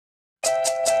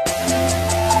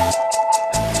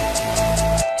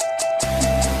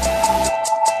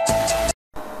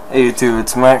Hey YouTube,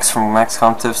 it's Max from Max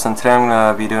Comp Tips, and today I'm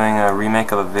going to be doing a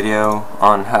remake of a video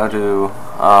on how to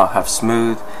have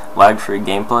smooth, lag-free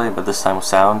gameplay, but this time with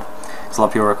sound. Because a lot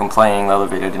of people were complaining the other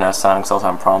video didn't have sound because I was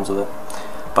having problems with it.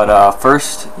 But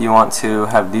first, you want to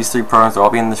have these three programs. They'll all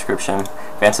be in the description: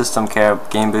 Advanced System Care,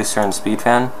 Game Booster, and Speed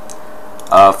Fan.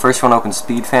 First, you want to open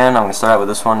Speed Fan. I'm going to start out with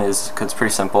this one because it's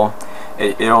pretty simple.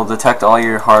 It'll detect all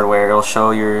your hardware, it'll show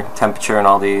your temperature and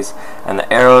all these, and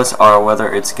the arrows are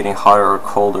whether it's getting hotter or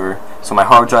colder. So my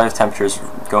hard drive temperature is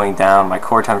going down, my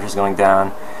core temperature is going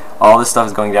down, all this stuff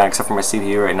is going down except for my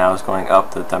CPU right now is going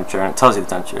up the temperature, and it tells you the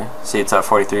temperature. See, it's at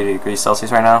 43 degrees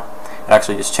Celsius right now. It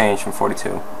actually just changed from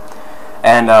 42.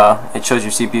 And it shows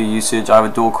your CPU usage. I have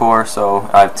a dual core, so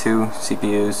I have 2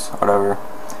 CPUs, whatever.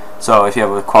 So if you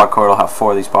have a quad core, it'll have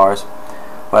 4 of these bars.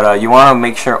 But you want to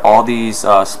make sure all these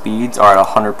speeds are at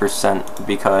 100%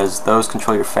 because those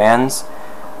control your fans,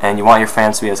 and you want your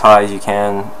fans to be as high as you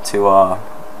can to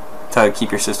keep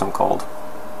your system cold.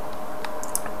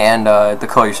 And the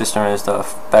colder your system is, the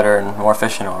better and more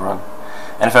efficient it will run.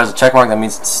 And if there's a check mark, that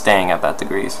means it's staying at that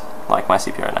degrees, like my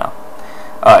CPU right now.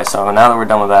 Alright, so now that we're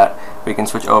done with that, we can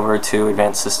switch over to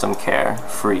Advanced System Care,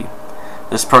 free.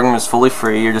 This program is fully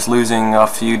free. You're just losing a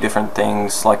few different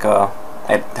things, like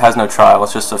it has no trial.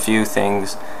 It's just a few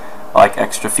things like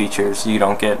extra features you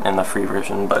don't get in the free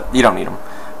version, but you don't need them.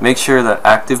 Make sure that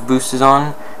active boost is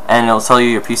on, and it'll tell you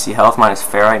your PC health. Mine is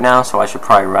fair right now, so I should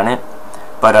probably run it.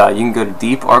 But you can go to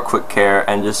deep or quick care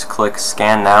and just click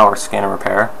scan now or scan and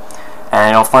repair,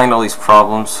 and it'll find all these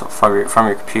problems from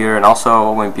your computer. And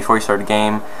also, before you start a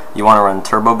game, you want to run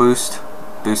turbo boost.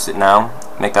 Boost it now,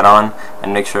 make that on,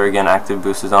 and make sure again active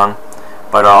boost is on.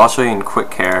 But I'll show you in quick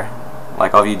care.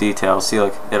 Like, I'll view details. See,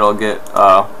 like, it'll get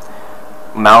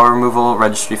malware removal,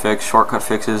 registry fix, shortcut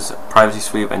fixes, privacy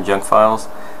sweep, and junk files.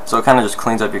 So it kind of just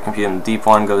cleans up your computer. And the deep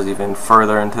one goes even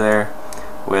further into there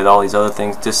with all these other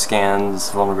things: disk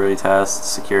scans, vulnerability tests,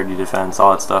 security defense,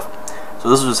 all that stuff. So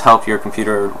this will just help your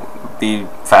computer be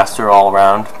faster all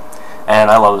around. And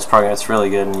I love this program. It's really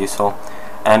good and useful.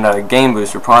 And Game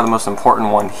Booster, probably the most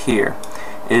important one here,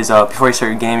 is before you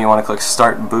start your game, you want to click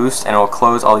Start Boost, and it will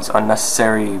close all these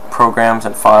unnecessary programs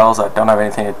and files that don't have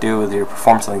anything to do with your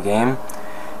performance in the game.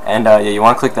 And yeah, you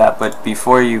want to click that. But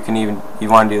before you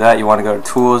want to do that, you want to go to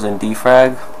Tools and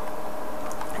Defrag,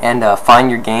 and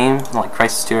find your game, like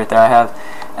Crisis 2 right there I have,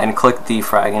 and click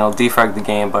Defrag, and it'll defrag the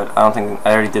game. But I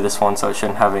already did this one, so it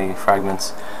shouldn't have any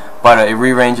fragments. But it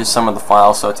rearranges some of the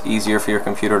files so it's easier for your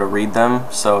computer to read them,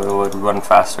 so it would run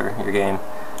faster, your game.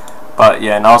 But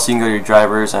yeah, and also you can go to your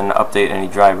drivers and update any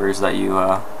drivers that you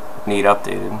need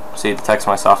updated. So it detects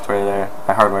my software there,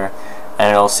 my hardware,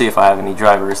 and it'll see if I have any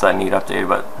drivers that need updated,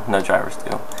 but no drivers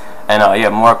do. And yeah,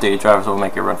 more updated drivers will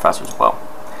make it run faster as well.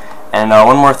 And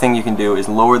one more thing you can do is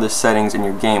lower the settings in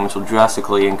your game, which will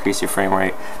drastically increase your frame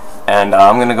rate. And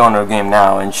I'm going to go into a game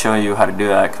now and show you how to do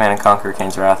that. Command and Conquer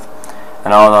Kane's Wrath.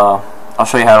 And I'll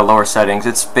show you how to lower settings.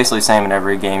 It's basically the same in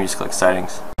every game. You just click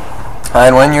settings.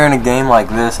 And when you're in a game like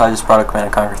this, I just brought up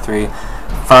Command & Conquer 3,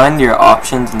 find your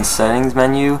options and settings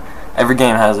menu. Every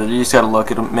game has it. You just gotta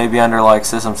look at it, maybe under like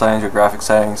system settings or graphic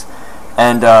settings,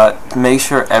 and make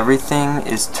sure everything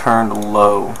is turned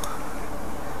low.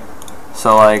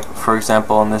 So like, for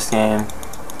example, in this game,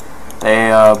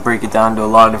 they break it down to a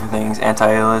lot of different things: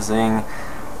 anti-aliasing,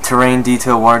 terrain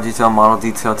detail, water detail, model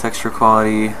detail, texture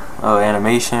quality,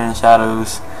 animation,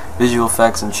 shadows, visual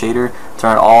effects, and shader.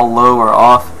 Turn it all low or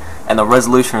off. And the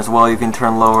resolution as well, you can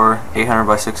turn lower. 800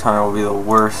 by 600 will be the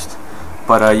worst,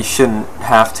 but you shouldn't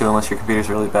have to unless your computer's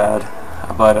really bad.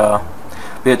 But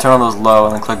yeah, turn on those low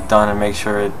and then click done and make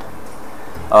sure it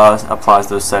applies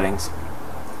those settings.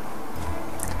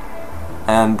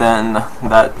 And then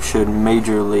that should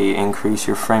majorly increase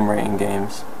your frame rate in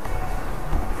games.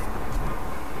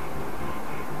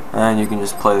 And you can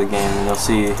just play the game and you'll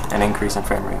see an increase in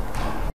frame rate.